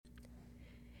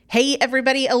Hey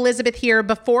everybody, Elizabeth here.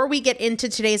 Before we get into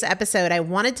today's episode, I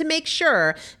wanted to make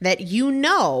sure that you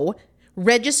know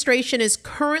registration is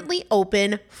currently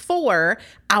open for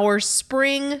our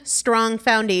Spring Strong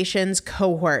Foundations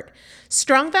cohort.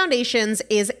 Strong Foundations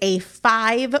is a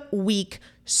 5-week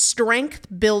strength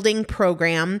building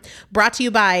program brought to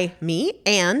you by me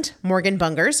and Morgan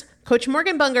Bungers. Coach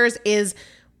Morgan Bungers is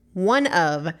one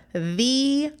of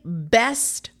the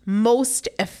best, most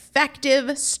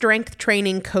effective strength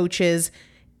training coaches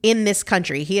in this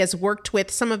country. He has worked with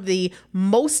some of the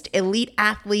most elite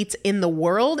athletes in the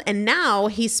world, and now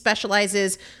he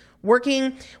specializes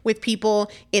working with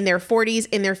people in their 40s,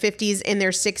 in their 50s, in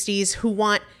their 60s who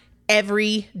want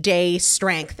everyday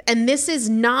strength. And this is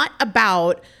not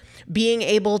about being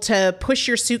able to push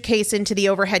your suitcase into the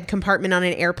overhead compartment on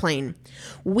an airplane.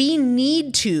 We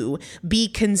need to be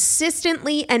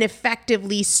consistently and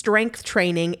effectively strength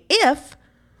training if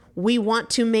we want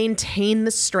to maintain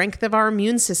the strength of our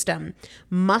immune system.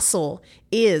 Muscle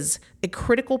is a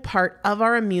critical part of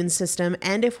our immune system,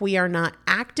 and if we are not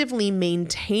actively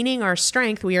maintaining our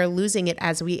strength, we are losing it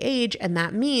as we age, and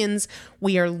that means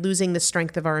we are losing the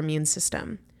strength of our immune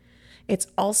system. It's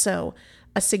also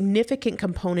a significant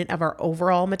component of our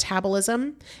overall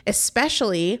metabolism,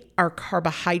 especially our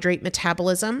carbohydrate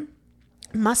metabolism.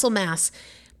 Muscle mass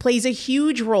plays a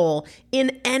huge role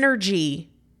in energy,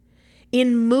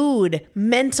 in mood,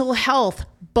 mental health,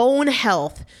 bone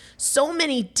health, so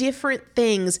many different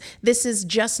things. This is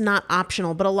just not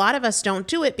optional, but a lot of us don't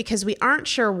do it because we aren't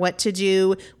sure what to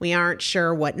do. We aren't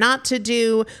sure what not to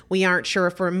do. We aren't sure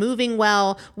if we're moving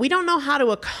well. We don't know how to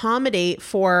accommodate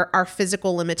for our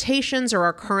physical limitations or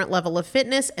our current level of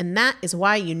fitness, and that is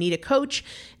why you need a coach,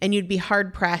 and you'd be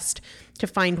hard-pressed to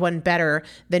find one better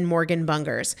than Morgan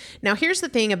Bungers. Now, here's the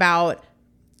thing about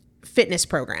fitness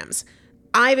programs.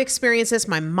 I've experienced this.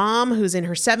 My mom, who's in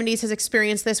her 70s, has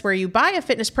experienced this, where you buy a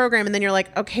fitness program and then you're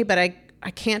like, okay, but I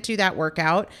can't do that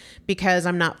workout because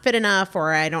I'm not fit enough,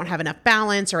 or I don't have enough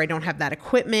balance, or I don't have that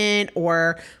equipment,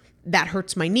 or that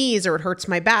hurts my knees, or it hurts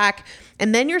my back.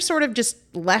 And then you're sort of just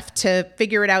left to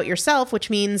figure it out yourself, which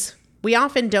means we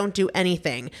often don't do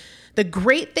anything. The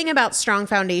great thing about Strong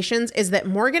Foundations is that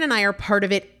Morgan and I are part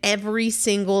of it every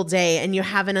single day, and you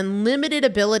have an unlimited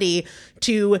ability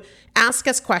to ask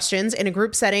us questions in a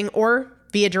group setting or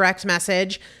via direct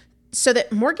message so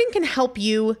that Morgan can help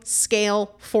you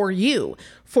scale for you,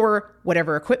 for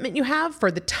whatever equipment you have, for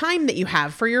the time that you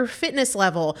have, for your fitness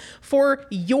level, for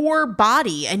your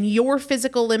body and your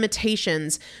physical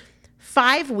limitations.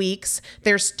 5 weeks,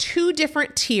 there's 2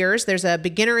 different tiers. There's a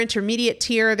beginner intermediate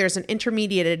tier. There's an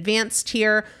intermediate advanced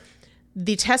tier.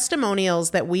 The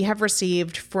testimonials that we have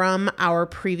received from our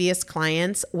previous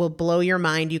clients will blow your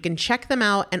mind. You can check them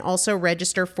out and also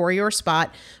register for your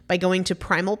spot by going to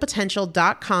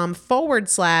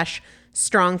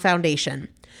primalpotential.com/strong foundation.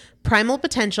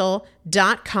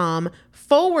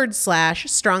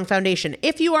 primalpotential.com/strong foundation.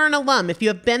 If you are an alum, if you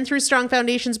have been through Strong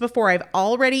Foundations before, I've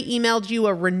already emailed you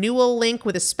a renewal link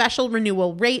with a special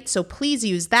renewal rate, so please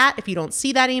use that. If you don't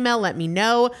see that email, let me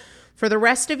know. For the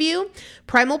rest of you,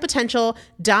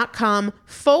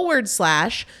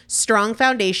 primalpotential.com/strong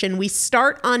foundation. We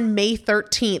start on May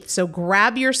 13th, so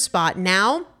grab your spot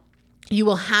now. You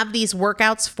will have these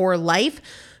workouts for life.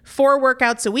 4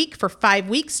 workouts a week for 5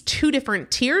 weeks, 2 different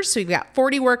tiers. So you've got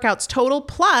 40 workouts total.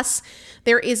 Plus,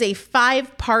 there is a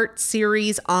 5-part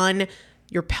series on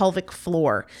your pelvic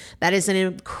floor. That is an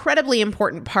incredibly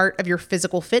important part of your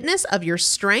physical fitness, of your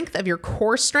strength, of your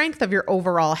core strength, of your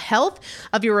overall health,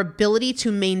 of your ability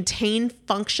to maintain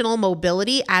functional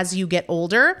mobility as you get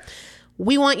older.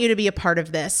 We want you to be a part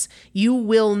of this. You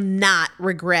will not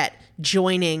regret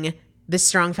joining the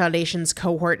Strong Foundations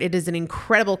cohort. It is an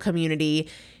incredible community.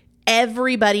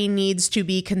 Everybody needs to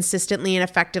be consistently and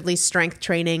effectively strength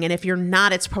training. And if you're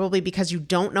not, it's probably because you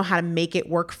don't know how to make it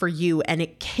work for you. And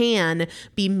it can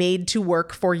be made to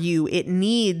work for you. It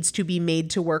needs to be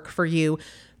made to work for you.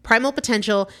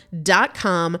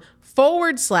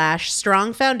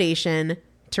 primalpotential.com/strong foundation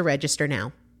to register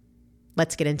now.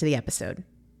 Let's get into the episode.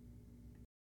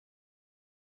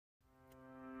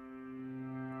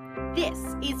 This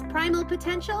is Primal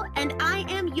Potential, and I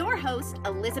am your host,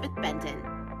 Elizabeth Benton.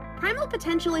 Primal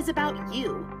Potential is about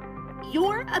you.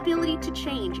 Your ability to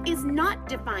change is not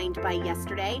defined by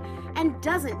yesterday and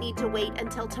doesn't need to wait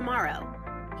until tomorrow.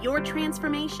 Your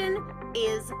transformation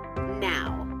is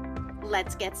now.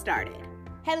 Let's get started.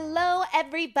 Hello,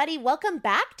 everybody. Welcome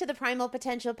back to the Primal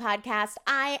Potential Podcast.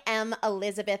 I am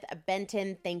Elizabeth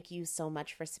Benton. Thank you so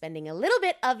much for spending a little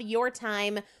bit of your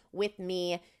time with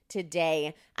me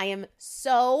today. I am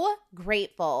so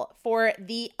grateful for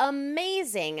the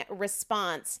amazing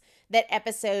response that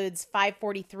episodes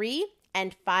 543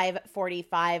 and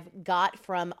 545 got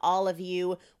from all of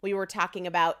you. We were talking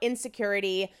about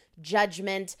insecurity,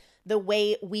 judgment, the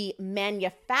way we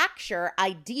manufacture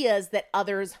ideas that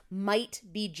others might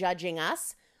be judging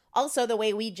us, also the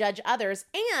way we judge others,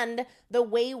 and the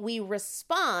way we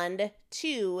respond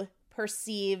to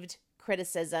perceived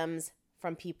criticisms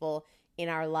from people in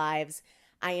our lives.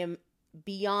 I am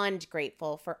beyond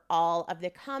grateful for all of the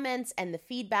comments and the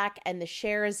feedback and the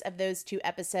shares of those two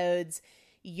episodes.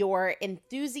 Your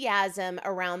enthusiasm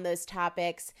around those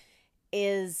topics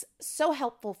is so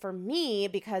helpful for me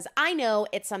because I know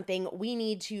it's something we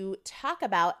need to talk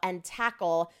about and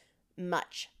tackle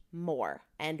much more,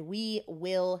 and we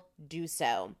will do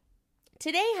so.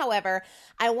 Today, however,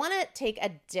 I want to take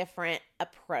a different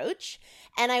approach,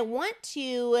 and I want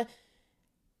to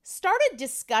start a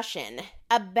discussion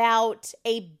about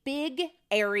a big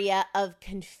area of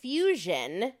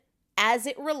confusion as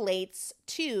it relates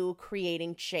to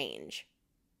creating change.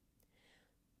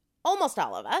 Almost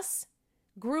all of us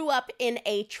grew up in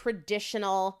a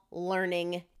traditional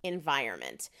learning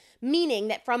environment, meaning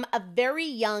that from a very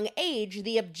young age,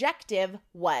 the objective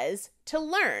was to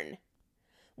learn.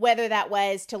 Whether that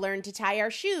was to learn to tie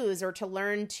our shoes or to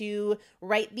learn to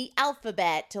write the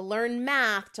alphabet, to learn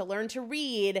math, to learn to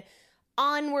read,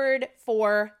 onward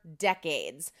for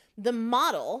decades. The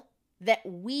model that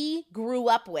we grew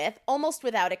up with, almost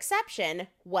without exception,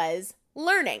 was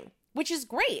learning, which is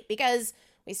great because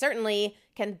we certainly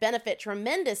can benefit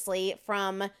tremendously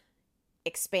from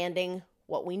expanding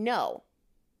what we know.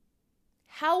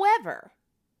 However,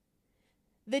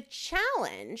 the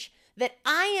challenge that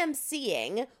I am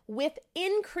seeing with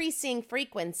increasing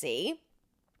frequency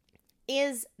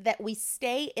is that we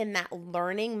stay in that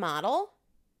learning model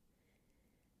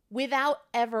without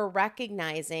ever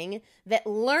recognizing that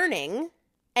learning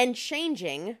and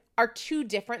changing are two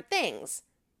different things.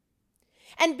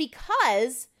 And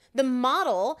because the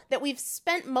model that we've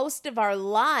spent most of our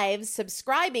lives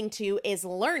subscribing to is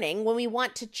learning, when we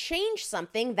want to change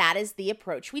something, that is the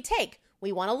approach we take.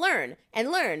 We want to learn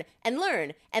and learn and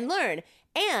learn and learn.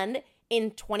 And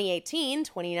in 2018,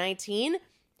 2019,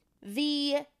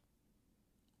 the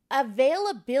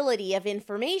availability of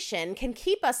information can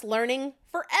keep us learning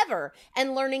forever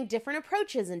and learning different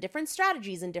approaches and different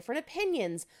strategies and different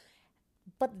opinions.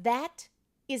 But that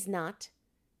is not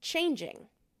changing.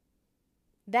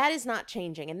 That is not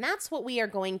changing. And that's what we are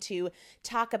going to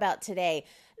talk about today.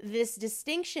 This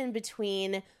distinction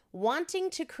between wanting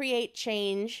to create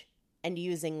change and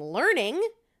using learning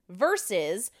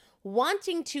versus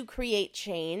wanting to create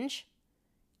change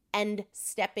and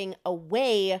stepping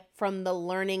away from the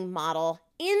learning model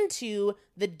into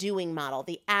the doing model,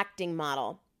 the acting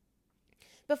model.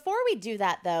 Before we do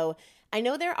that, though, I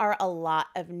know there are a lot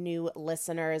of new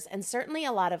listeners and certainly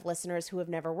a lot of listeners who have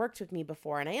never worked with me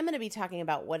before. And I am going to be talking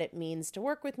about what it means to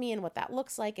work with me and what that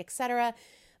looks like, etc.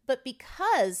 But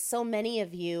because so many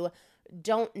of you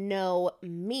don't know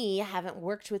me, haven't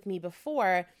worked with me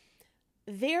before,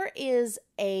 there is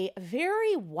a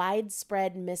very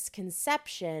widespread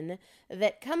misconception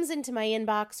that comes into my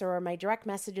inbox or my direct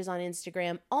messages on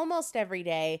Instagram almost every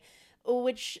day,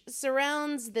 which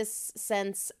surrounds this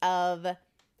sense of,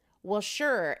 well,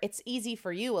 sure, it's easy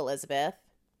for you, Elizabeth,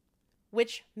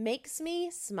 which makes me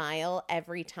smile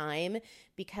every time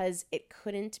because it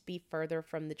couldn't be further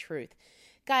from the truth.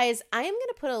 Guys, I am going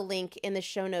to put a link in the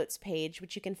show notes page,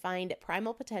 which you can find at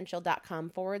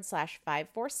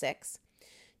primalpotential.com/546,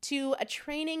 to a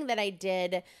training that I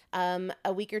did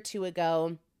a week or two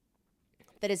ago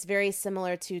that is very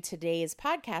similar to today's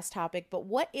podcast topic. But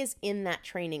what is in that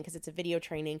training, because it's a video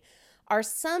training, are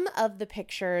some of the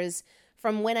pictures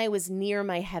from when I was near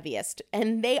my heaviest.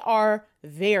 And they are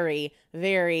very,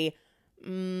 very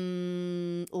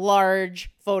large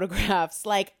photographs.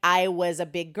 Like I was a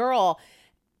big girl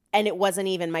and it wasn't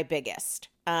even my biggest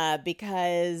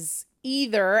because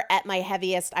either at my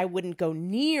heaviest, I wouldn't go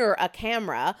near a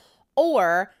camera,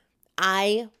 or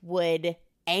I would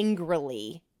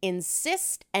angrily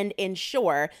insist and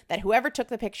ensure that whoever took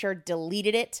the picture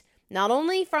deleted it, not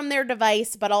only from their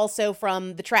device, but also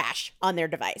from the trash on their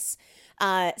device.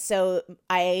 So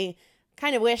I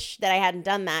kind of wish that I hadn't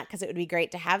done that because it would be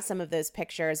great to have some of those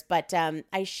pictures. But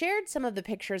I shared some of the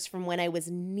pictures from when I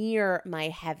was near my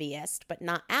heaviest, but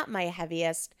not at my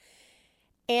heaviest.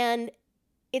 And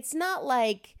it's not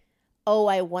like, oh,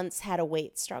 I once had a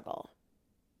weight struggle.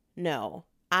 No,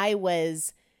 I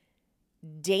was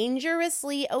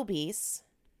dangerously obese,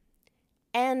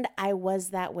 and I was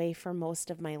that way for most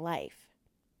of my life.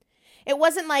 It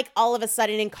wasn't like all of a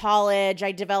sudden in college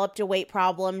I developed a weight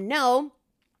problem. No,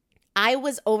 I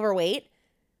was overweight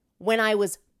when I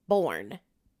was born.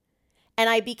 And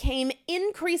I became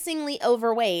increasingly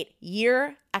overweight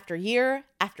year after year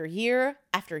after year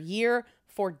after year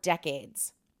for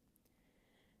decades.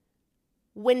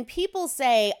 When people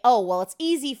say, oh, well, it's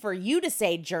easy for you to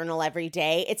say journal every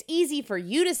day. It's easy for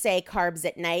you to say carbs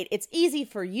at night. It's easy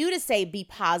for you to say be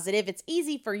positive. It's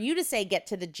easy for you to say get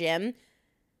to the gym.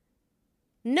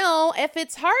 No, if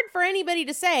it's hard for anybody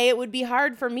to say, it would be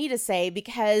hard for me to say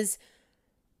because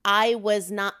I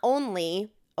was not only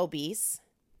obese,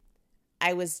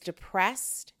 I was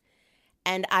depressed,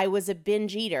 and I was a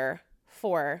binge eater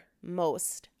for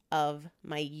most of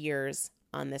my years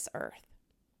on this earth.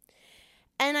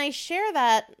 And I share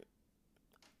that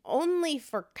only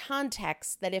for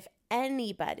context that if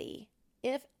anybody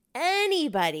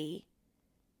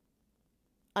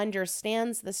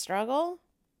understands the struggle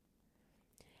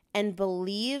and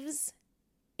believes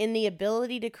in the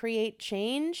ability to create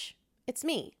change, it's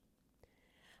me.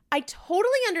 I totally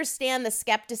understand the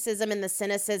skepticism and the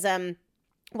cynicism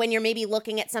when you're maybe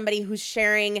looking at somebody who's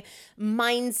sharing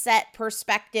mindset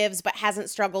perspectives but hasn't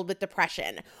struggled with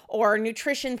depression, or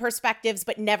nutrition perspectives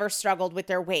but never struggled with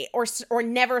their weight, or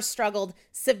never struggled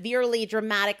severely,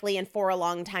 dramatically, and for a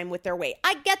long time with their weight.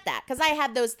 I get that because I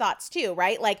had those thoughts too,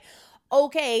 right? Like,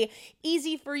 okay,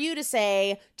 easy for you to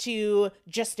say to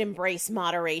just embrace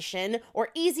moderation, or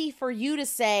easy for you to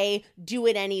say do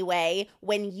it anyway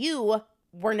when you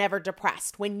were never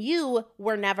depressed, when you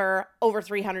were never over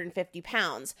 350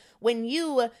 pounds, when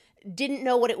you didn't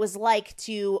know what it was like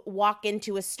to walk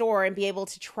into a store and be able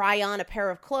to try on a pair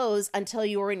of clothes until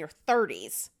you were in your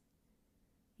 30s.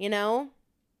 You know?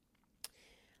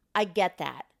 I get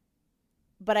that.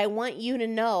 But I want you to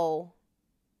know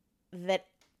that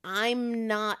I'm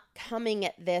not coming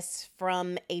at this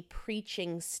from a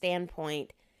preaching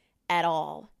standpoint at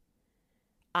all.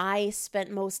 I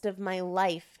spent most of my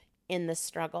life in the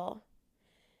struggle.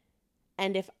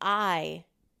 And if I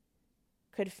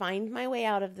could find my way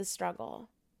out of the struggle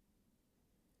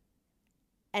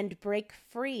and break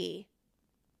free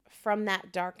from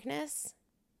that darkness,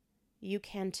 you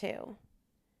can too.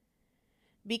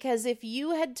 Because if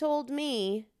you had told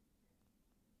me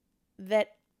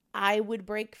that I would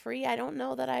break free, I don't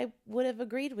know that I would have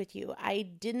agreed with you. I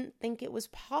didn't think it was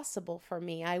possible for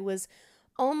me. I was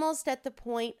almost at the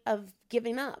point of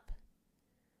giving up.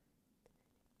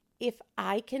 If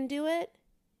I can do it,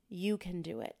 you can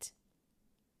do it.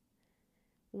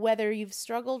 Whether you've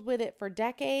struggled with it for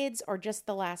decades or just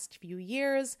the last few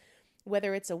years,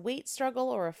 whether it's a weight struggle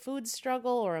or a food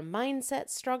struggle or a mindset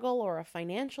struggle or a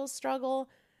financial struggle,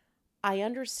 I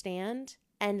understand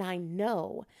and I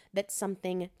know that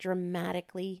something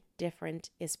dramatically different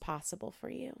is possible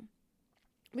for you.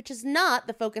 Which is not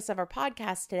the focus of our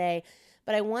podcast today,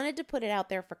 but I wanted to put it out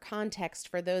there for context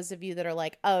for those of you that are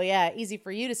like, oh yeah, easy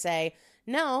for you to say.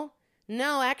 No,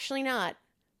 actually not.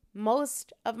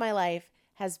 Most of my life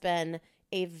has been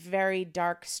a very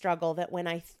dark struggle that when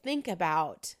I think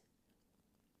about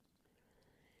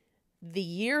the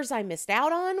years I missed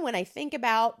out on, when I think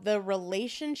about the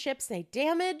relationships I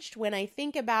damaged, when I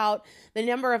think about the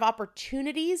number of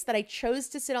opportunities that I chose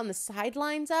to sit on the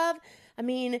sidelines of, I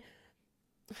mean,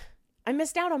 I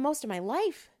missed out on most of my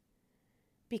life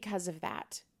because of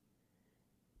that.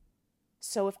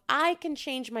 So if I can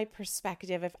change my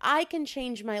perspective, if I can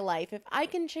change my life, if I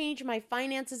can change my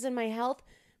finances and my health,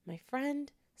 my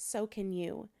friend, so can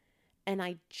you. And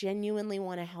I genuinely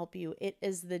want to help you. It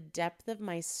is the depth of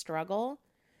my struggle,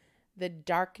 the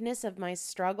darkness of my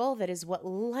struggle that is what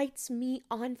lights me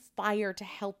on fire to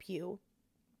help you.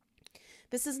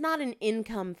 This is not an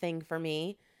income thing for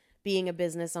me, being a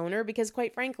business owner, because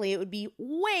quite frankly, it would be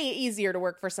way easier to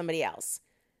work for somebody else.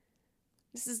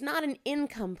 This is not an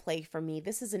income play for me.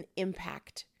 This is an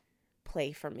impact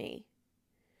play for me.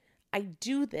 I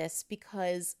do this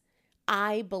because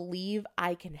I believe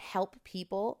I can help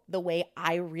people the way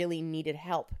I really needed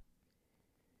help.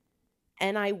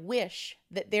 And I wish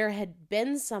that there had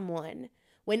been someone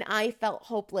when I felt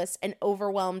hopeless and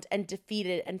overwhelmed and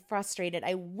defeated and frustrated.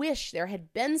 I wish there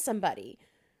had been somebody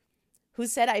who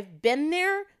said, I've been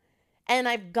there and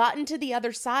I've gotten to the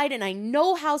other side and I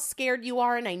know how scared you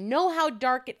are and I know how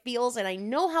dark it feels and I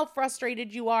know how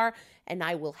frustrated you are and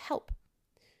I will help.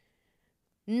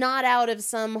 Not out of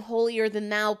some holier than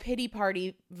thou pity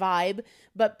party vibe,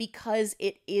 but because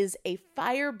it is a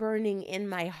fire burning in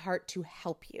my heart to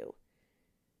help you.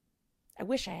 I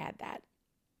wish I had that.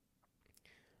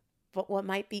 But what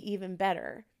might be even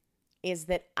better is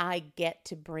that I get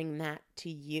to bring that to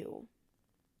you.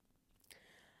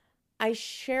 I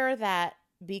share that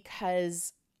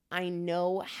because I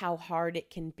know how hard it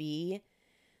can be.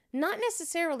 Not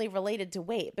necessarily related to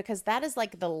weight, because that is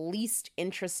like the least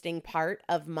interesting part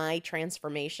of my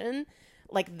transformation.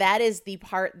 Like that is the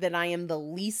part that I am the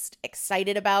least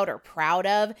excited about or proud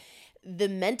of. The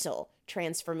mental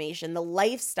transformation, the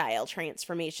lifestyle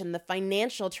transformation, the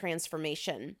financial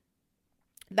transformation.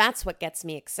 That's what gets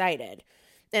me excited.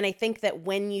 And I think that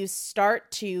when you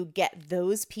start to get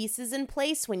those pieces in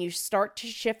place, when you start to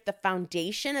shift the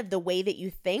foundation of the way that you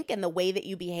think and the way that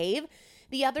you behave,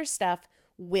 the other stuff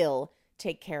will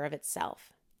take care of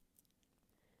itself.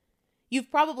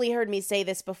 You've probably heard me say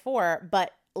this before,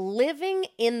 but living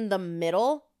in the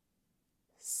middle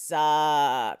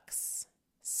sucks.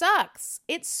 Sucks.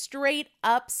 It straight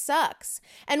up sucks.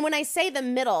 And when I say the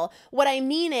middle, what I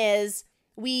mean is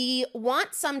we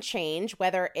want some change,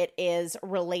 whether it is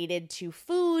related to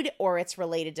food or it's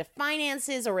related to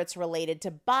finances or it's related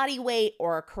to body weight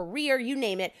or a career, you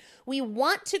name it. We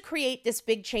want to create this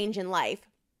big change in life.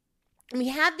 We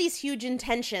have these huge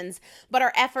intentions, but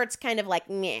our efforts kind of like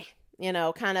meh,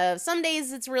 kind of some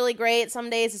days it's really great, some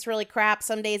days it's really crap,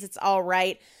 some days it's all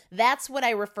right. That's what I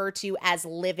refer to as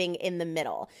living in the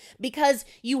middle, because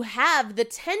you have the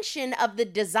tension of the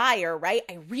desire, right?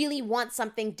 I really want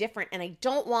something different and I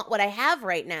don't want what I have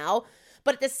right now.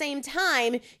 But at the same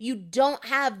time, you don't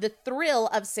have the thrill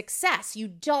of success. You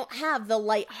don't have the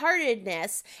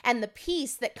lightheartedness and the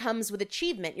peace that comes with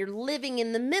achievement. You're living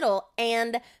in the middle,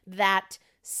 and that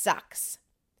sucks.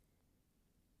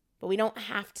 But we don't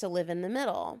have to live in the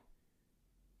middle.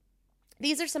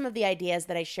 These are some of the ideas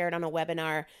that I shared on a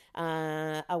webinar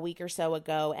a week or so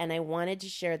ago, and I wanted to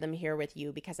share them here with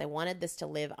you because I wanted this to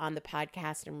live on the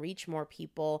podcast and reach more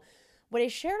people. What I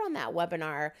shared on that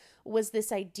webinar was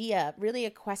this idea, really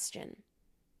a question.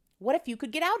 What if you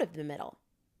could get out of the middle?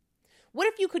 What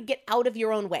if you could get out of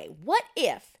your own way? What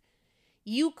if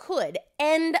you could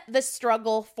end the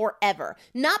struggle forever?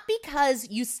 Not because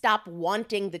you stop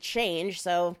wanting the change,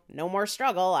 so no more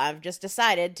struggle, I've just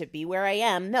decided to be where I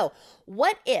am. No.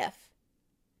 What if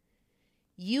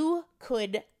you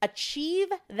could achieve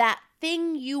that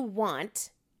thing you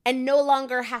want and no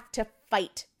longer have to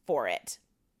fight for it?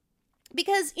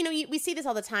 Because, we see this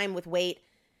all the time with weight.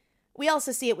 We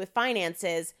also see it with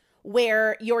finances,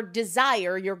 where your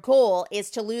desire, your goal is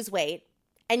to lose weight,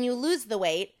 and you lose the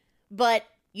weight, but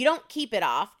you don't keep it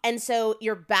off. And so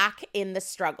you're back in the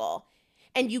struggle.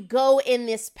 And you go in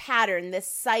this pattern, this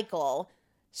cycle,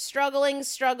 struggling,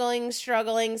 success,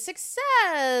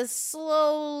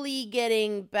 slowly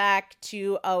getting back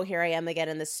to, oh, here I am again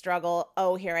in this struggle.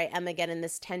 Oh, here I am again in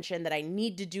this tension that I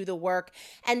need to do the work.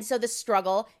 And so the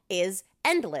struggle is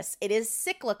endless. It is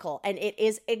cyclical and it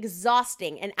is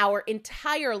exhausting. And our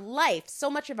entire life, so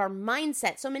much of our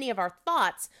mindset, so many of our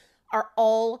thoughts are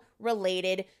all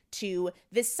related to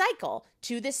this cycle,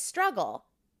 to this struggle.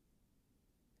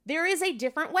 There is a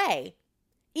different way.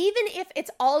 Even if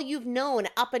it's all you've known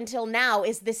up until now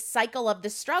is this cycle of the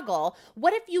struggle,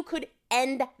 what if you could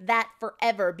end that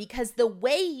forever? Because the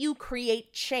way you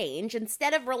create change,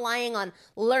 instead of relying on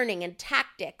learning and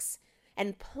tactics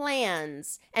and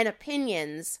plans and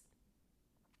opinions,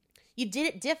 you did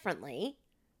it differently,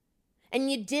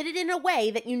 and you did it in a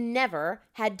way that you never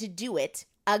had to do it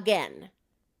again.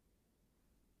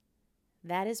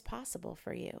 That is possible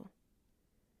for you.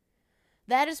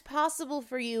 That is possible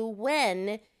for you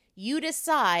when you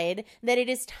decide that it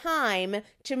is time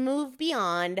to move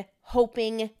beyond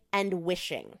hoping and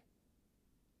wishing.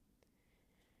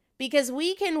 Because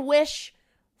we can wish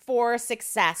for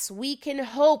success. We can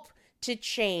hope to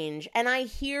change. And I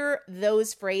hear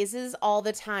those phrases all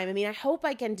the time. I mean, I hope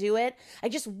I can do it. I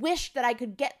just wish that I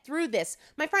could get through this.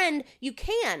 My friend, you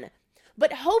can.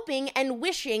 But hoping and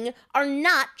wishing are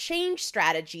not change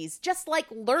strategies, just like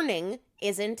learning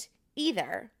isn't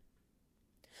either.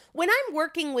 When I'm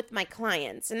working with my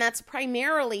clients, and that's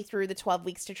primarily through the 12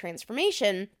 Weeks to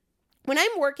Transformation, when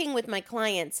I'm working with my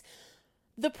clients,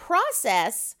 the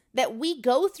process that we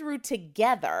go through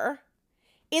together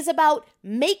is about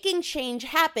making change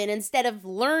happen instead of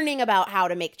learning about how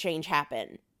to make change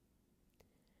happen.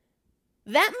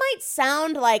 That might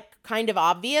sound like kind of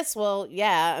obvious. Well,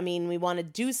 yeah, I mean, we want to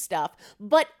do stuff.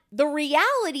 But the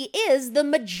reality is the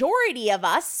majority of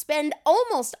us spend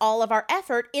almost all of our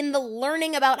effort in the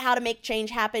learning about how to make change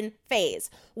happen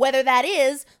phase. Whether that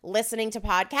is listening to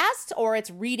podcasts, or it's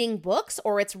reading books,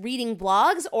 or it's reading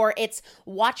blogs, or it's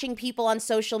watching people on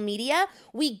social media,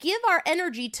 we give our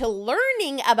energy to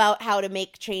learning about how to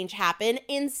make change happen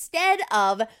instead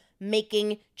of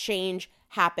making change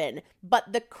happen.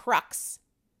 But the crux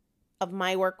of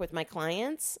my work with my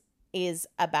clients is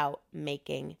about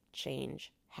making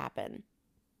change happen.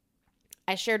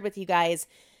 I shared with you guys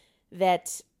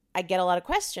that I get a lot of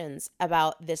questions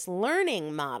about this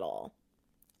learning model.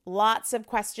 Lots of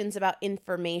questions about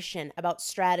information, about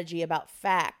strategy, about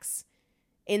facts,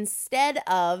 instead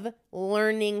of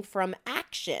learning from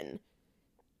action,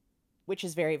 which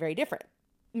is very, very different.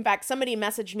 In fact, somebody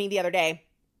messaged me the other day,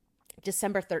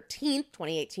 December 13th,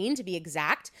 2018, to be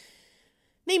exact.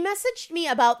 They messaged me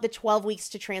about the 12 weeks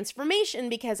to transformation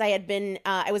because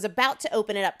I was about to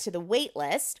open it up to the wait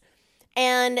list.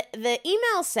 And the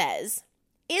email says,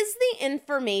 is the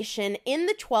information in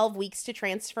the 12 weeks to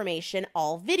transformation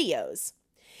all videos?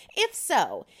 If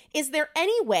so, is there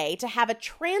any way to have a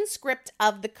transcript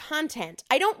of the content?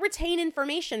 I don't retain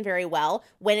information very well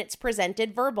when it's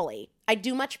presented verbally. I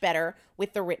do much better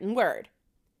with the written word.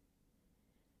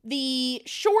 The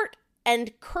short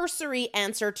and cursory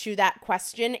answer to that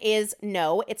question is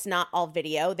no, it's not all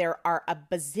video. There are a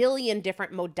bazillion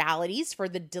different modalities for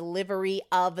the delivery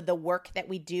of the work that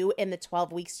we do in the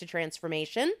 12 weeks to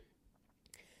transformation.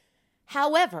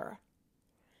 However,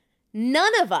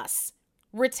 none of us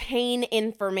retain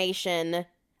information,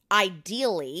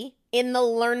 ideally, in the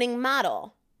learning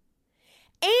model.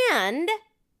 And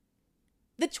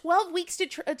the 12 weeks to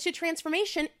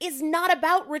transformation is not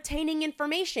about retaining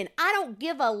information. I don't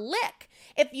give a lick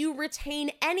if you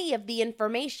retain any of the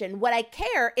information. What I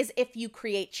care is if you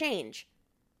create change.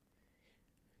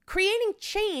 Creating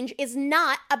change is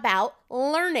not about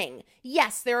learning.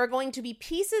 Yes, there are going to be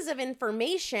pieces of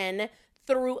information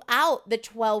throughout the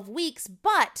 12 weeks,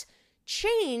 but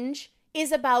change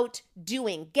is about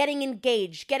doing, getting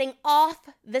engaged, getting off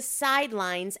the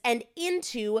sidelines and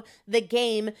into the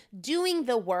game, doing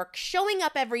the work, showing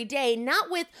up every day,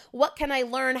 not with what can I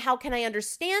learn, how can I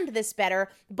understand this better,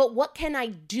 but what can I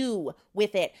do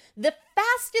with it. The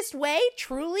fastest way,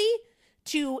 truly,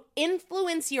 to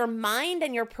influence your mind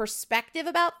and your perspective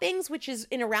about things, which is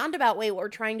in a roundabout way what we're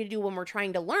trying to do when we're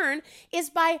trying to learn, is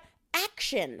by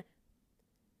action.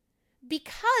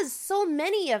 Because so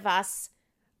many of us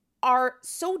are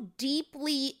so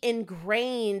deeply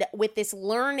ingrained with this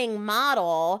learning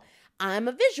model. I'm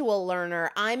a visual learner,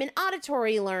 I'm an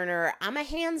auditory learner, I'm a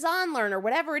hands-on learner,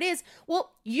 whatever it is.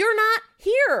 Well, you're not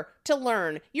here to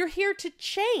learn. You're here to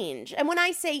change. And when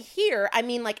I say here, I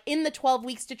mean like in the 12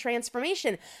 weeks to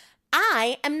transformation.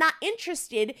 I am not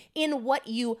interested in what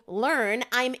you learn.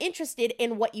 I'm interested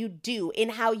in what you do, in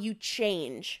how you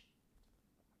change.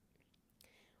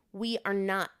 We are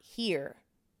not here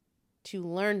to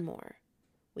learn more.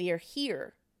 We are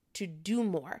here to do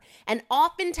more. And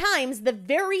oftentimes, the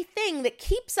very thing that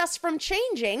keeps us from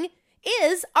changing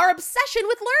is our obsession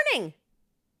with learning.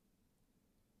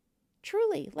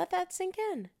 Truly, let that sink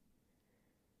in.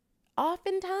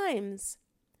 Oftentimes,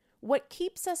 what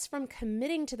keeps us from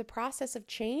committing to the process of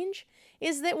change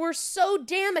is that we're so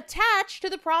damn attached to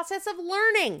the process of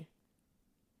learning.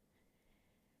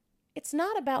 It's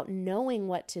not about knowing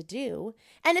what to do,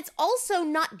 and it's also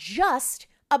not just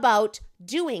about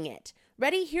doing it.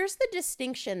 Ready? Here's the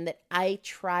distinction that I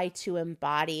try to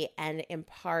embody and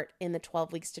impart in the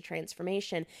 12 weeks to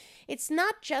transformation. It's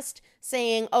not just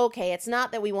saying, okay, it's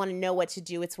not that we want to know what to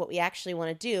do, it's what we actually want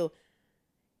to do.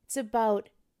 It's about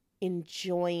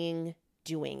enjoying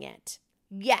doing it.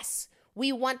 Yes,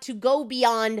 we want to go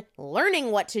beyond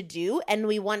learning what to do and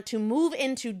we want to move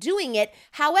into doing it.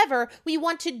 However, we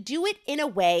want to do it in a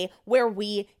way where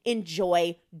we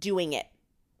enjoy doing it.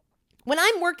 When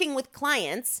I'm working with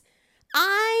clients,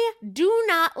 I do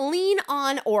not lean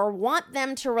on or want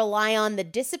them to rely on the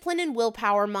discipline and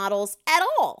willpower models at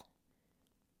all.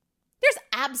 There's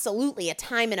absolutely a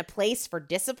time and a place for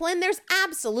discipline. There's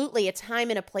absolutely a time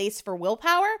and a place for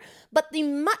willpower, but the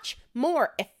much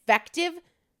more effective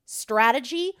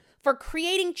strategy for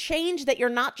creating change that you're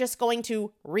not just going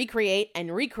to recreate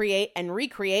and recreate and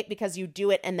recreate because you do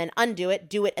it and then undo it,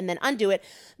 do it and then undo it.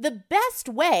 The best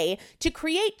way to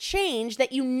create change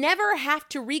that you never have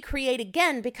to recreate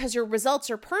again because your results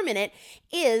are permanent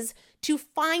is to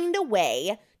find a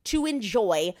way to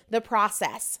enjoy the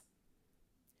process.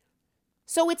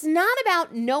 So it's not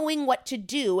about knowing what to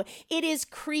do. It is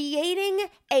creating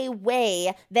a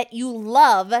way that you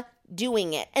love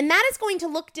doing it. And that is going to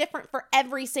look different for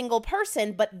every single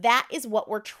person, but that is what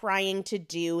we're trying to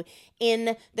do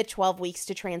in the 12 weeks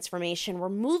to transformation. We're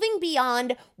moving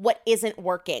beyond what isn't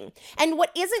working. And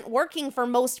what isn't working for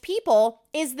most people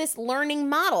is this learning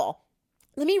model.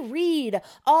 Let me read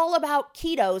all about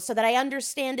keto so that I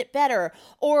understand it better.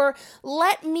 Or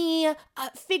let me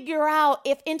figure out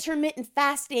if intermittent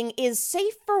fasting is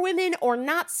safe for women or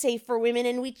not safe for women.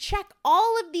 And we check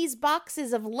all of these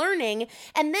boxes of learning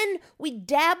and then we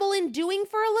dabble in doing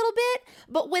for a little bit.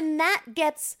 But when that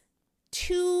gets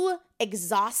too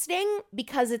exhausting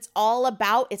because it's all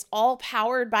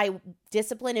powered by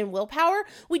discipline and willpower,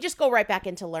 we just go right back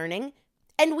into learning.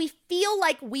 And we feel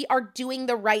like we are doing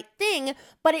the right thing,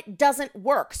 but it doesn't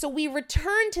work. So we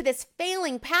return to this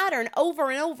failing pattern over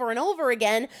and over and over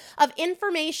again of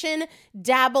information,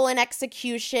 dabble in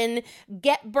execution,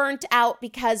 get burnt out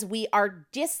because we are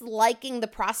disliking the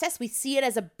process. We see it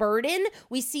as a burden.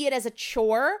 We see it as a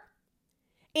chore.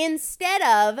 Instead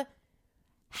of,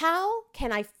 how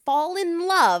can I fall in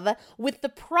love with the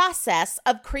process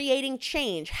of creating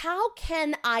change? How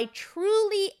can I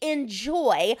truly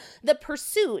enjoy the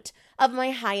pursuit of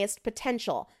my highest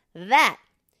potential? That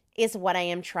is what I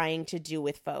am trying to do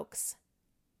with folks.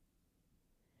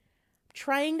 I'm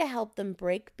trying to help them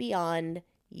break beyond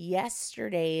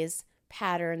yesterday's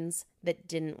patterns that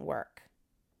didn't work.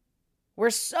 We're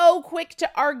so quick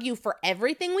to argue for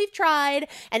everything we've tried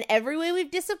and every way we've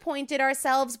disappointed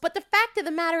ourselves, but the fact of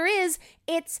the matter is,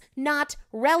 it's not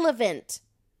relevant.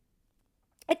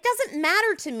 It doesn't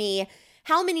matter to me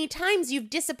how many times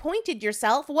you've disappointed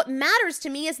yourself. What matters to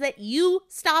me is that you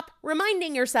stop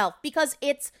reminding yourself because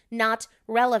it's not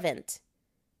relevant.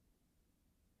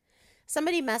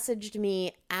 Somebody messaged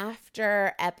me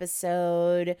after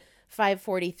episode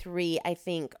 543, I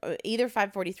think, either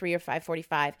 543 or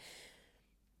 545.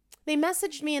 They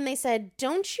messaged me and they said,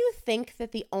 don't you think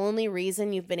that the only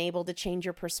reason you've been able to change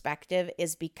your perspective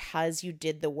is because you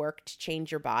did the work to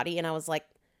change your body? And I was like,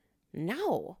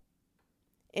 no.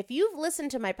 If you've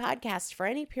listened to my podcast for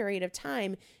any period of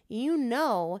time, you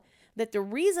know that the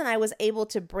reason I was able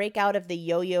to break out of the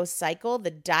yo-yo cycle, the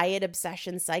diet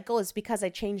obsession cycle, is because I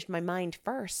changed my mind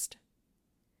first.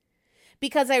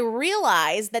 Because I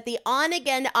realized that the on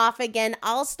again, off again,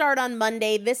 I'll start on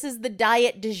Monday, this is the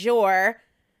diet du jour,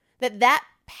 that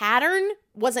pattern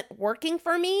wasn't working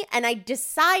for me, and I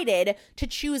decided to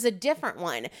choose a different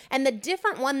one. And the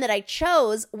different one that I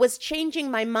chose was changing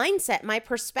my mindset, my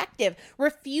perspective,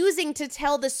 refusing to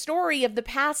tell the story of the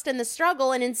past and the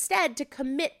struggle, and instead to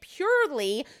commit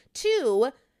purely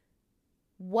to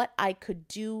what I could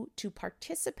do to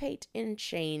participate in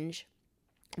change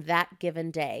that given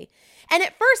day. And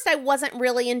at first, I wasn't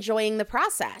really enjoying the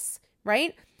process,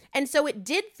 right? And so it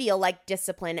did feel like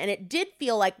discipline and it did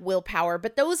feel like willpower,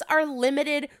 but those are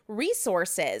limited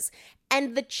resources.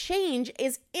 And the change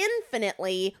is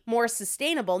infinitely more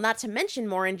sustainable, not to mention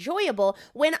more enjoyable,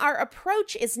 when our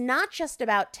approach is not just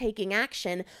about taking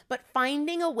action, but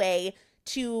finding a way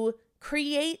to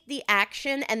create the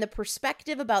action and the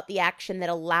perspective about the action that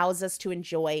allows us to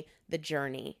enjoy the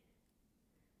journey.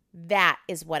 That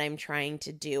is what I'm trying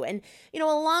to do. And,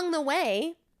 along the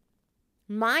way,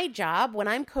 my job when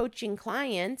I'm coaching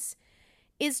clients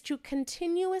is to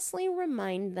continuously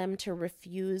remind them to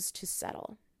refuse to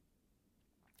settle.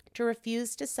 To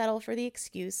refuse to settle for the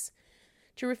excuse.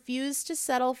 To refuse to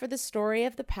settle for the story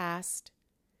of the past.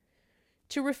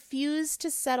 To refuse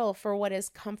to settle for what is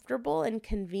comfortable and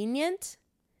convenient.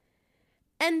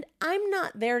 And I'm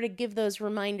not there to give those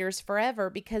reminders forever,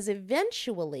 because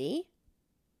eventually,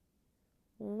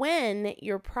 when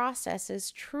your process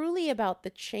is truly about the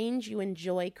change you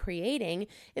enjoy creating,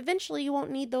 eventually you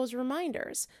won't need those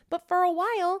reminders. But for a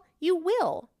while, you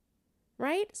will,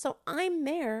 right? So I'm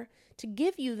there to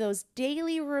give you those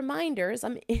daily reminders.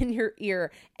 I'm in your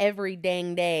ear every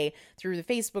dang day through the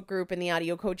Facebook group and the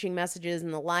audio coaching messages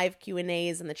and the live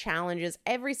Q&As and the challenges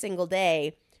every single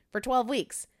day for 12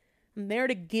 weeks. I'm there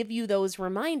to give you those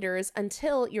reminders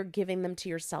until you're giving them to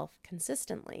yourself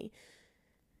consistently.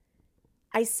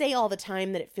 I say all the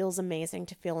time that it feels amazing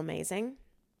to feel amazing.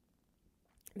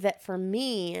 That for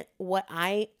me, what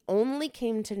I only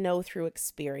came to know through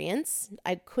experience,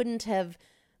 I couldn't have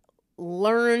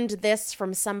learned this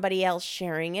from somebody else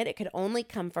sharing it. It could only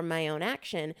come from my own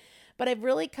action. But I've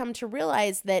really come to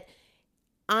realize that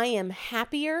I am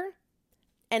happier,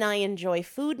 and I enjoy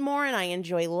food more, and I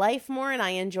enjoy life more, and I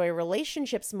enjoy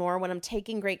relationships more when I'm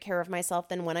taking great care of myself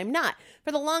than when I'm not.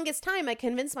 For the longest time, I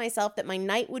convinced myself that my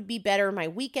night would be better, my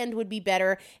weekend would be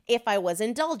better if I was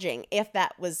indulging. If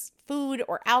that was food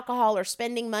or alcohol or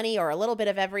spending money or a little bit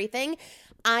of everything,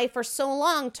 I, for so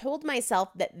long, told myself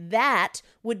that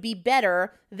would be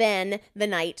better than the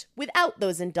night without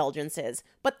those indulgences.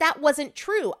 But that wasn't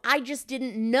true. I just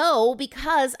didn't know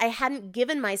because I hadn't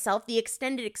given myself the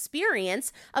extended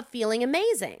experience of feeling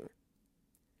amazing.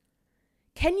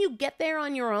 Can you get there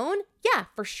on your own? Yeah,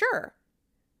 for sure.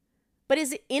 But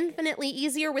is it infinitely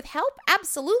easier with help?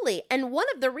 Absolutely. And one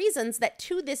of the reasons that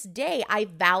to this day I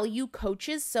value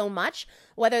coaches so much,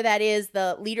 whether that is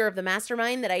the leader of the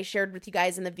mastermind that I shared with you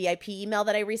guys in the VIP email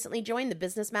that I recently joined, the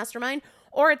business mastermind,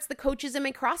 or it's the coaches in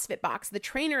my CrossFit box, the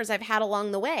trainers I've had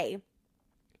along the way.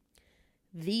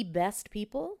 the best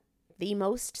people, the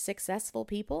most successful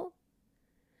people,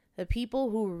 the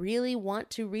people who really want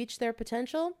to reach their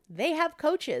potential, they have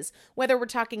coaches. Whether we're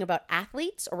talking about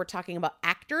athletes or we're talking about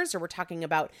actors or we're talking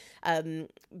about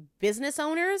business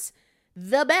owners,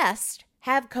 the best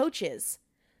have coaches.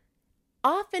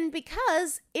 Often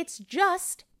because it's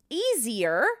just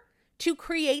easier to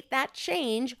create that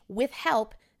change with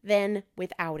help than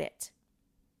without it.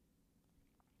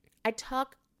 I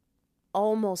talk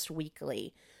almost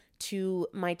weekly to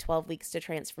my 12 Weeks to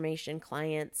Transformation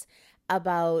clients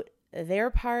about their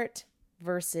part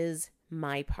versus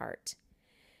my part.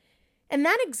 And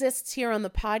that exists here on the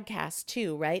podcast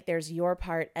too, right? There's your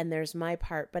part and there's my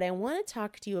part. But I want to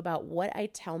talk to you about what I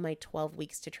tell my 12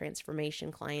 Weeks to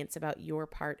Transformation clients about your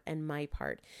part and my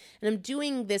part. And I'm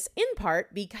doing this in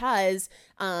part because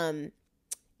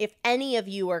if any of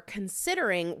you are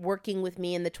considering working with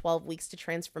me in the 12 Weeks to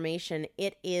Transformation,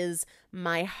 it is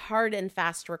my hard and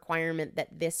fast requirement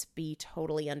that this be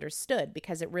totally understood,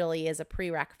 because it really is a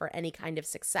prereq for any kind of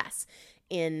success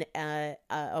in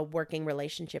a working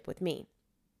relationship with me.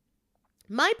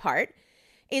 My part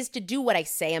is to do what I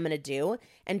say I'm going to do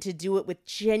and to do it with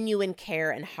genuine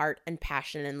care and heart and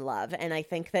passion and love. And I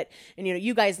think that, and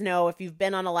you guys know, if you've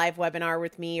been on a live webinar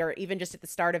with me or even just at the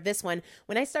start of this one,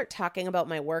 when I start talking about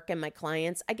my work and my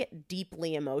clients, I get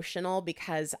deeply emotional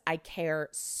because I care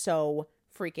so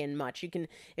freaking much.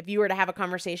 If you were to have a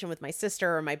conversation with my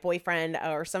sister or my boyfriend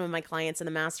or some of my clients in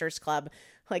the Masters Club,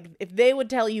 like if they would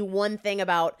tell you one thing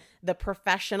about the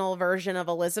professional version of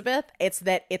Elizabeth, it's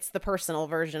that it's the personal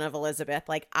version of Elizabeth.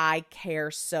 Like, I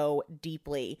care so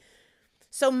deeply.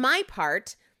 So my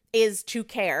part is to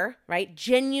care, right?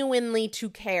 Genuinely to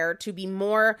care, to be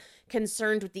more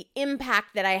concerned with the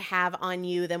impact that I have on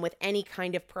you than with any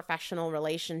kind of professional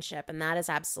relationship. And that is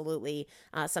absolutely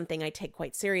something I take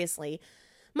quite seriously.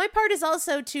 My part is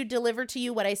also to deliver to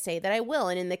you what I say that I will.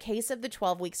 And in the case of the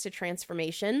 12 Weeks to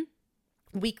Transformation,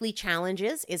 weekly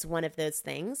challenges is one of those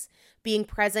things. Being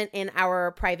present in our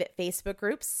private Facebook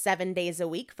groups 7 days a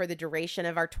week for the duration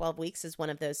of our 12 weeks is one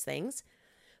of those things.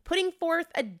 Putting forth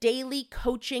a daily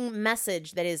coaching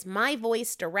message that is my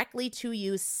voice directly to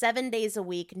you 7 days a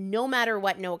week, no matter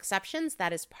what, no exceptions,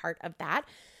 that is part of that.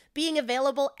 Being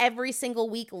available every single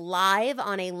week live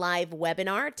on a live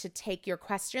webinar to take your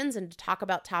questions and to talk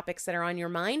about topics that are on your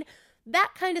mind.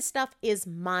 That kind of stuff is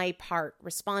my part,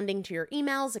 responding to your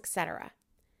emails, etc.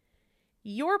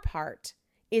 Your part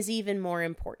is even more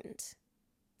important.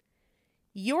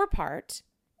 Your part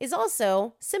is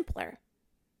also simpler.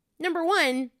 Number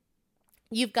one,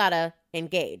 you've got to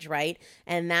engage, right?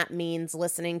 And that means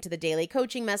listening to the daily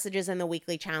coaching messages and the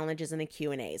weekly challenges and the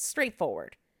Q&As.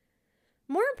 Straightforward.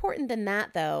 More important than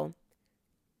that, though,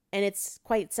 and it's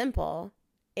quite simple,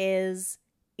 is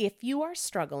if you are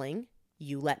struggling,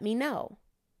 you let me know.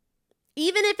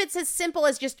 Even if it's as simple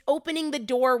as just opening the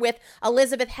door with,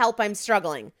 Elizabeth, help, I'm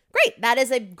struggling. Great. That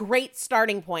is a great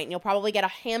starting point. You'll probably get a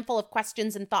handful of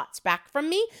questions and thoughts back from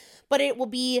me, but it will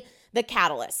be the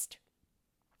catalyst.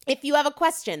 If you have a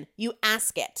question, you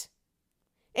ask it.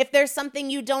 If there's something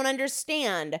you don't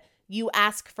understand, you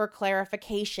ask for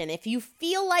clarification. If you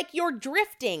feel like you're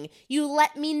drifting, you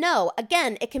let me know.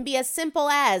 Again, it can be as simple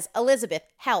as, Elizabeth,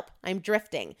 help, I'm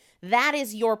drifting. That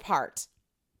is your part.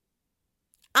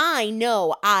 I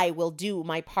know I will do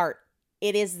my part.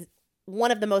 It is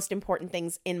one of the most important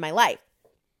things in my life.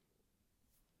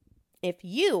 If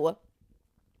you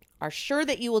are sure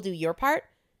that you will do your part,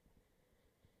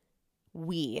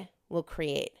 we will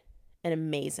create an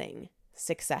amazing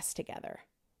success together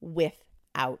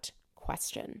without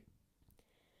question.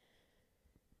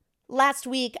 Last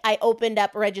week, I opened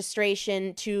up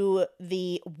registration to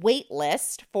the wait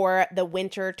list for the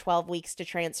winter 12 Weeks to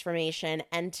Transformation,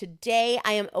 and today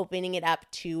I am opening it up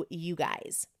to you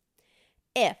guys.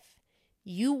 If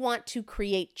you want to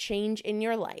create change in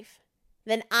your life,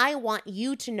 then I want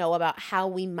you to know about how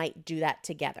we might do that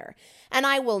together. And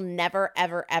I will never,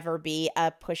 ever, ever be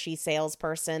a pushy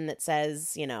salesperson that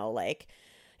says,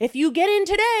 if you get in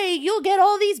today, you'll get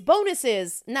all these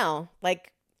bonuses. No,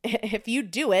 if you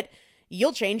do it,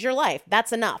 you'll change your life.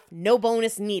 That's enough. No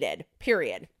bonus needed,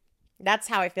 period. That's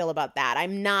how I feel about that.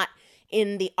 I'm not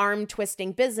in the arm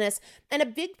twisting business. And a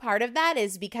big part of that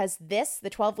is because the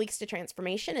 12 Weeks to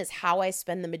Transformation is how I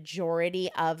spend the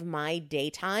majority of my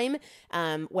daytime,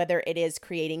 whether it is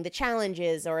creating the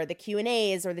challenges or the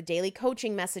Q&As or the daily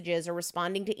coaching messages or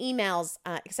responding to emails,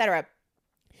 etc.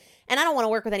 And I don't want to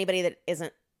work with anybody that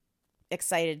isn't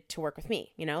excited to work with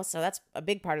me, So that's a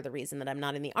big part of the reason that I'm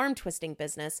not in the arm twisting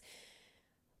business.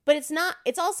 But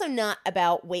it's also not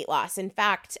about weight loss. In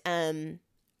fact,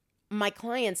 my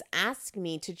clients ask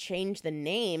me to change the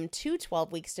name to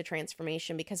 12 Weeks to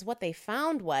Transformation because what they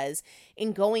found was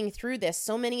in going through this,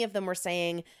 so many of them were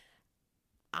saying,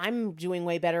 I'm doing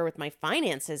way better with my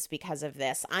finances because of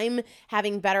this. I'm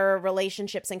having better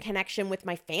relationships and connection with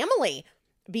my family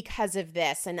because of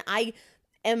this. And I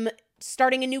am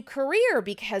starting a new career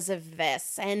because of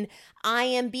this. And I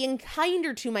am being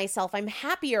kinder to myself. I'm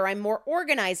happier. I'm more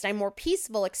organized. I'm more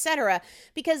peaceful, etc.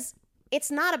 Because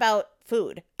it's not about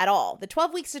food at all. The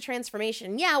 12 Weeks of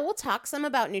Transformation, yeah, we'll talk some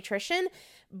about nutrition,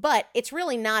 but it's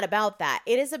really not about that.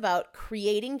 It is about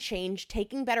creating change,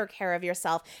 taking better care of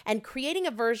yourself, and creating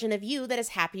a version of you that is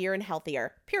happier and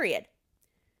healthier, period.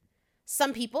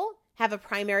 Some people have a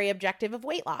primary objective of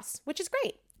weight loss, which is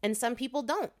great, and some people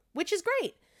don't, which is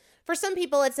great. For some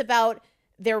people, it's about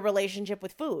their relationship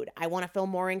with food. I want to feel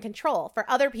more in control. For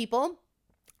other people,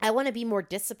 I want to be more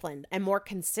disciplined and more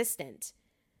consistent.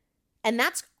 And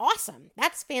that's awesome.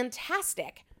 That's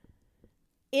fantastic.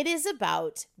 It is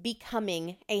about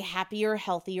becoming a happier,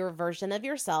 healthier version of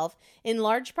yourself, in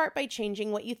large part by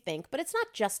changing what you think. But it's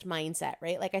not just mindset,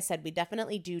 right? Like I said, we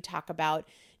definitely do talk about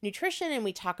nutrition and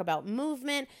we talk about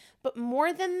movement. But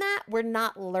more than that, we're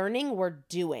not learning, we're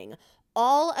doing.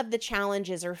 All of the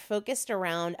challenges are focused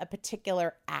around a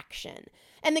particular action.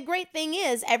 And the great thing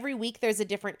is every week there's a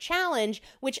different challenge,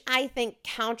 which I think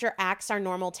counteracts our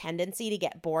normal tendency to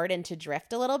get bored and to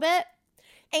drift a little bit.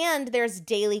 And there's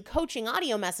daily coaching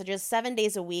audio messages 7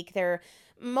 days a week.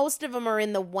 Most of them are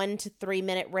in the 1 to 3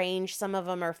 minute range. Some of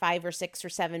them are 5 or 6 or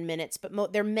 7 minutes,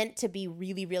 but they're meant to be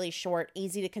really, really short,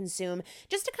 easy to consume,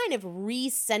 just to kind of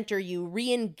recenter you,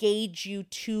 re-engage you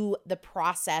to the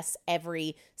process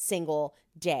every single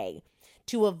day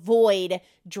to avoid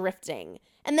drifting.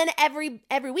 And then every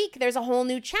week there's a whole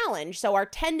new challenge. So our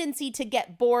tendency to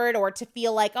get bored or to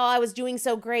feel like, oh, I was doing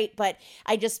so great, but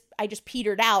I just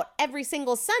petered out, every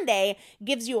single Sunday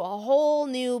gives you a whole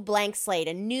new blank slate,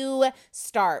 a new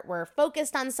start. We're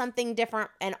focused on something different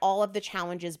and all of the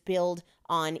challenges build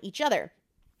on each other.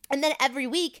 And then every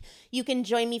week you can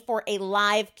join me for a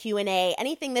live Q&A.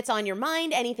 Anything that's on your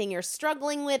mind, anything you're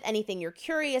struggling with, anything you're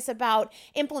curious about,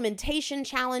 implementation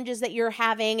challenges that you're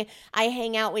having, I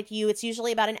hang out with you. It's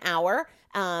usually about an hour,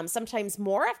 sometimes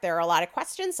more if there are a lot of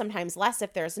questions, sometimes less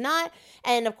if there's not.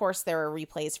 And of course, there are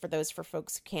replays for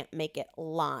folks who can't make it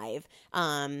live.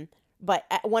 But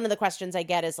one of the questions I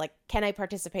get is like, can I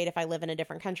participate if I live in a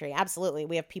different country? Absolutely.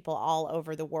 We have people all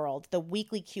over the world. The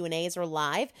weekly Q&As are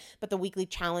live, but the weekly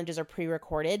challenges are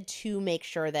pre-recorded to make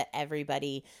sure that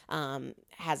everybody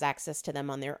has access to them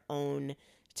on their own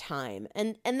time.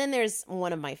 And then there's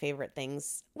one of my favorite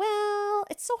things. Well,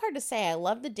 it's so hard to say. I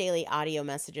love the daily audio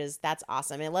messages. That's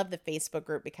awesome. I love the Facebook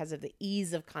group because of the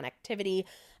ease of connectivity.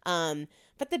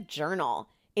 But the journal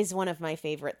is one of my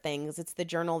favorite things. It's the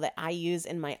journal that I use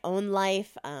in my own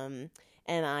life, and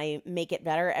I make it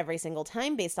better every single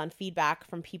time based on feedback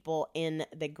from people in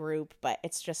the group, but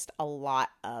it's just a lot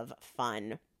of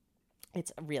fun.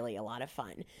 It's really a lot of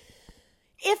fun.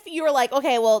 If you're like,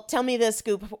 okay, well, tell me the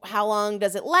scoop. How long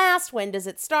does it last? When does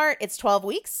it start? It's 12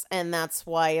 weeks, and that's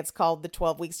why it's called the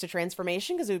 12 Weeks to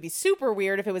Transformation, because it would be super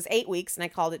weird if it was 8 weeks and I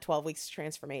called it 12 Weeks to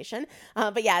Transformation.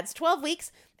 But yeah, it's 12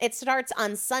 weeks. It starts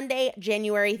on Sunday,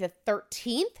 January the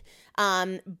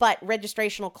 13th. But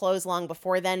registration will close long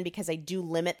before then because I do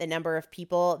limit the number of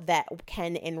people that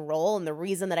can enroll. And the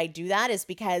reason that I do that is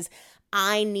because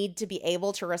I need to be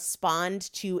able to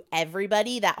respond to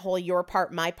everybody, that whole your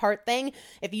part, my part thing.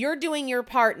 If you're doing your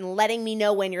part and letting me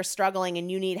know when you're struggling and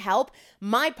you need help,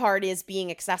 my part is being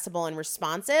accessible and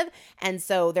responsive. And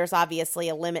so there's obviously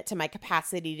a limit to my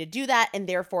capacity to do that. And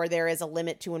therefore there is a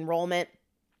limit to enrollment.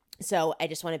 So I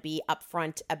just want to be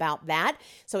upfront about that.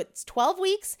 So it's 12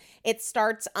 weeks. It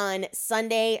starts on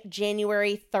Sunday,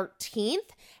 January 13th.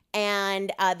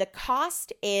 And the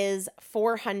cost is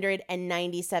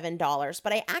 $497.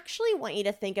 But I actually want you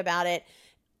to think about it.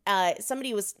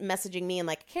 Somebody was messaging me and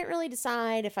like, I can't really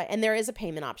decide and there is a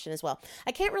payment option as well.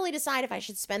 I can't really decide if I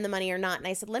should spend the money or not. And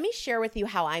I said, let me share with you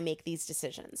how I make these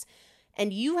decisions.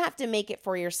 And you have to make it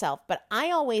for yourself. But I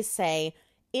always say,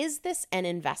 is this an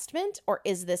investment or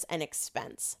is this an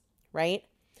expense, right?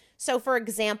 So for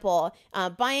example,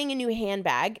 buying a new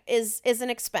handbag is an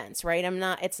expense, right?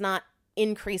 It's not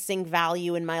increasing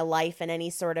value in my life in any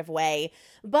sort of way.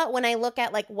 But when I look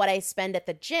at like what I spend at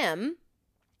the gym,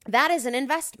 that is an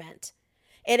investment.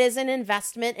 It is an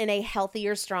investment in a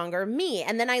healthier, stronger me.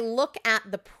 And then I look at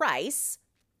the price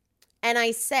and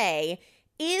I say,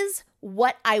 is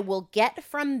what I will get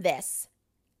from this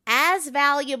as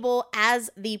valuable as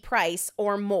the price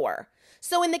or more?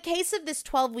 So in the case of this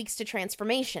 12 weeks to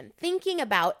transformation, thinking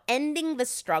about ending the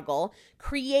struggle,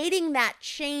 creating that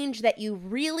change that you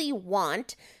really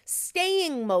want,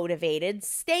 staying motivated,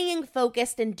 staying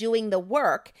focused, and doing the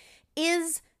work,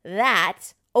 is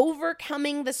that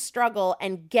overcoming the struggle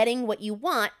and getting what you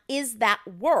want, is that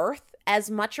worth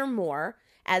as much or more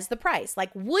as the price?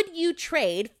 Like, would you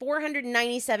trade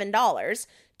 $497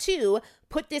 to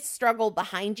put this struggle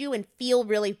behind you and feel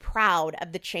really proud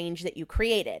of the change that you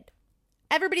created?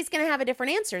 Everybody's going to have a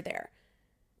different answer there.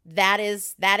 That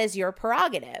is your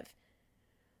prerogative.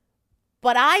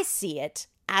 But I see it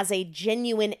as a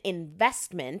genuine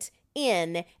investment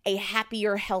in a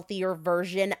happier, healthier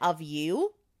version of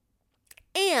you.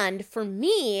 And for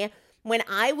me, when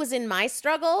I was in my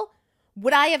struggle,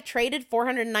 would I have traded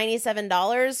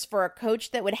 $497 for a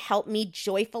coach that would help me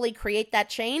joyfully create that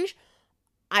change?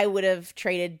 I would have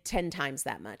traded 10 times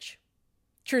that much.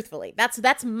 Truthfully,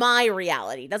 that's my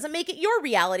reality. Doesn't make it your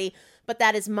reality, but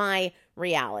that is my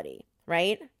reality,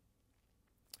 right?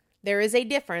 There is a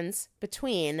difference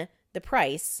between the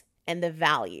price and the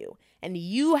value, and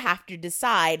you have to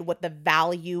decide what the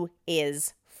value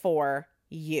is for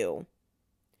you.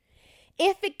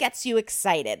 If it gets you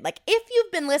excited, like if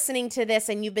you've been listening to this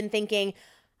and you've been thinking,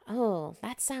 oh,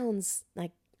 that sounds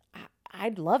like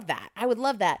I'd love that. I would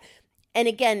love that. And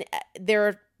again,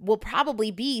 there will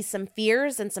probably be some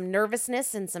fears and some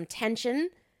nervousness and some tension,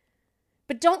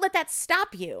 but don't let that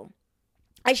stop you.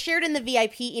 I shared in the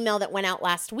VIP email that went out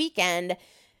last weekend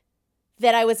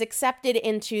that I was accepted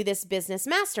into this business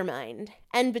mastermind.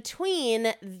 And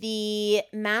between the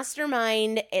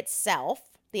mastermind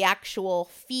itself, the actual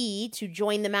fee to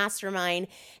join the mastermind,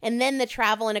 and then the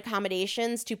travel and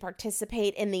accommodations to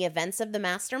participate in the events of the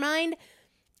mastermind,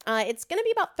 it's going to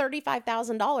be about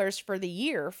 $35,000 for the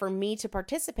year for me to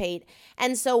participate.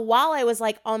 And so while I was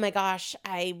like, oh my gosh,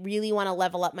 I really want to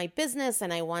level up my business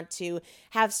and I want to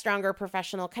have stronger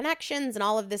professional connections and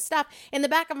all of this stuff, in the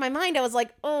back of my mind, I was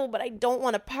like, oh, but I don't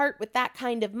want to part with that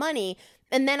kind of money.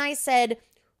 And then I said,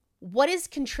 what is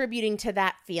contributing to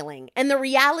that feeling? And the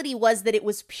reality was that it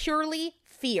was purely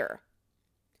fear.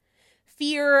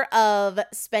 Fear of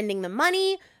spending the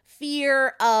money,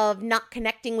 fear of not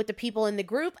connecting with the people in the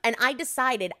group. And I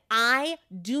decided I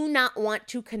do not want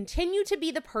to continue to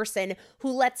be the person who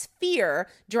lets fear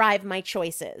drive my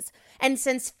choices. And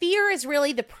since fear is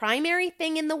really the primary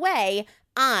thing in the way,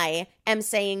 I am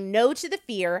saying no to the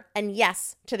fear and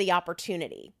yes to the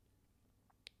opportunity.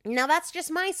 Now, that's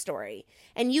just my story,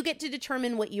 and you get to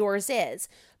determine what yours is.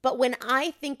 But when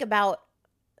I think about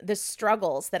the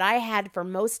struggles that I had for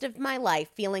most of my life,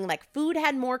 feeling like food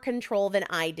had more control than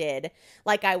I did,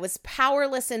 like I was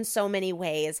powerless in so many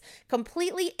ways,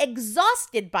 completely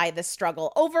exhausted by the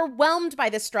struggle, overwhelmed by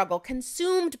the struggle,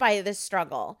 consumed by the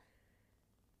struggle,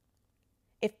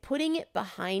 if putting it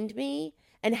behind me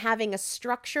and having a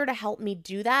structure to help me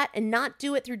do that and not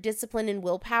do it through discipline and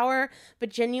willpower, but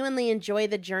genuinely enjoy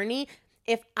the journey,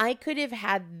 if I could have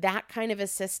had that kind of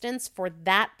assistance for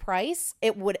that price,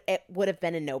 it would have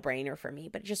been a no-brainer for me,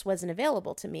 but it just wasn't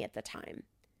available to me at the time.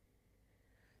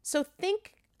 So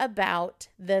think about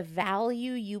the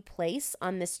value you place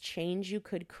on this change you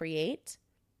could create,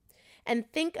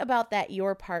 and think about that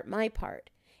your part, my part.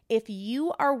 If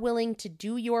you are willing to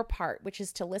do your part, which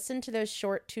is to listen to those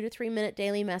short 2 to 3 minute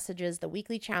daily messages, the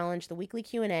weekly challenge, the weekly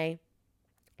Q&A,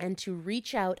 and to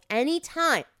reach out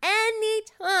anytime,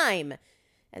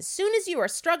 as soon as you are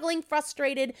struggling,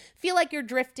 frustrated, feel like you're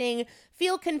drifting,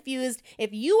 feel confused,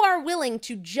 if you are willing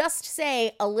to just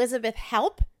say, Elizabeth,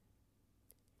 help,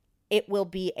 it will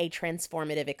be a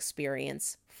transformative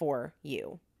experience for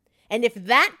you. And if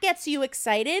that gets you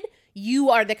excited, you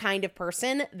are the kind of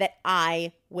person that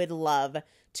I would love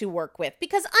to work with.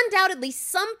 Because undoubtedly,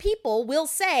 some people will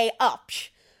say, oh,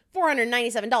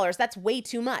 $497, that's way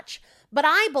too much. But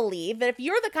I believe that if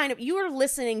you're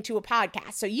listening to a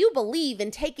podcast, so you believe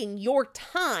in taking your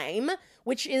time,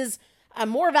 which is a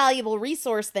more valuable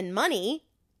resource than money,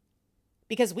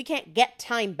 because we can't get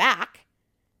time back,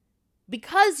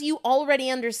 because you already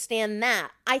understand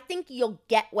that, I think you'll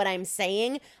get what I'm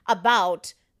saying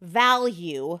about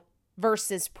value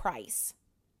versus price.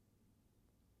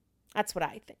 That's what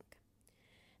I think.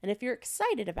 And if you're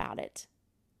excited about it,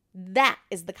 that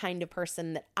is the kind of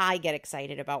person that I get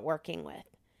excited about working with.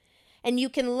 And you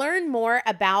can learn more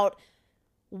about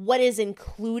what is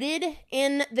included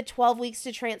in the 12 weeks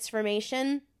to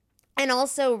transformation, and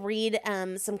also read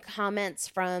some comments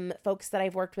from folks that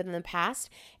I've worked with in the past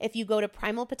if you go to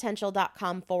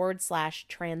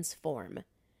primalpotential.com/transform.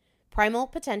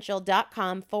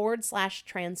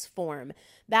 primalpotential.com/transform.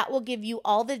 That will give you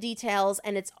all the details,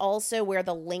 and it's also where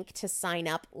the link to sign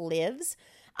up lives.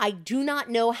 I do not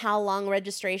know how long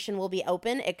registration will be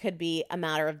open. It could be a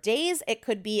matter of days. It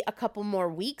could be a couple more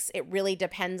weeks. It really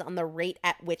depends on the rate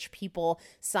at which people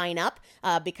sign up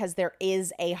because there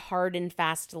is a hard and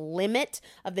fast limit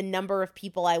of the number of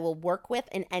people I will work with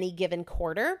in any given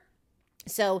quarter.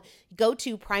 So go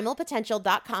to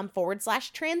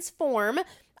primalpotential.com/transform.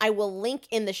 I will link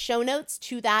in the show notes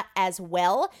to that as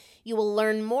well. You will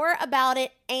learn more about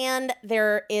it, and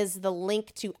there is the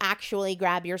link to actually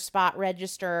grab your spot,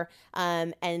 register,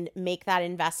 and make that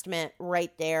investment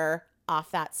right there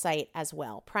off that site as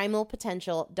well.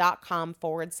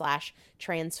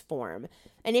 primalpotential.com/transform.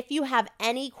 And if you have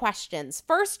any questions,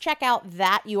 first check out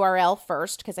that URL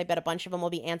first, because I bet a bunch of them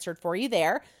will be answered for you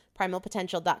there.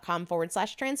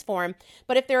 primalpotential.com/transform.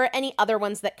 But if there are any other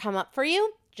ones that come up for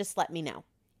you, just let me know.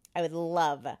 I would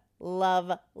love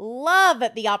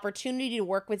the opportunity to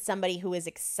work with somebody who is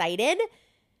excited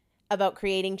about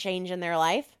creating change in their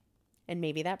life. And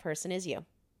maybe that person is you.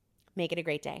 Make it a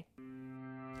great day.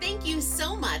 Thank you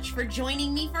so much for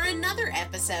joining me for another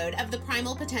episode of the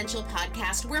Primal Potential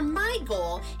Podcast, where my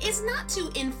goal is not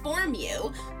to inform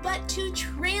you, but to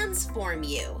transform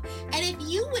you. And if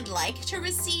you would like to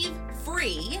receive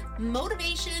free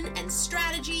motivation and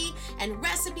strategy and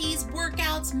recipes,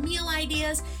 workouts, meal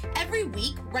ideas every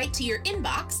week right to your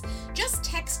inbox, just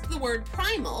text the word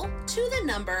primal to the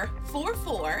number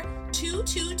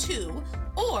 44222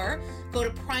 or go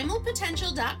to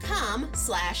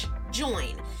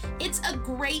primalpotential.com/join. It's a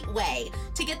great way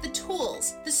to get the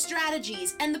tools, the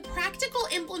strategies, and the practical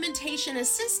implementation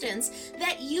assistance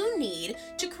that you need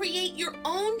to create your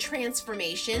own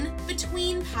transformation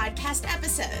between podcast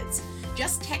episodes.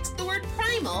 Just text the word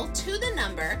primal to the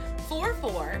number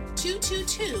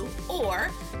 44222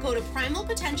 or go to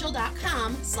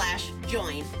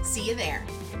primalpotential.com/join. See you there.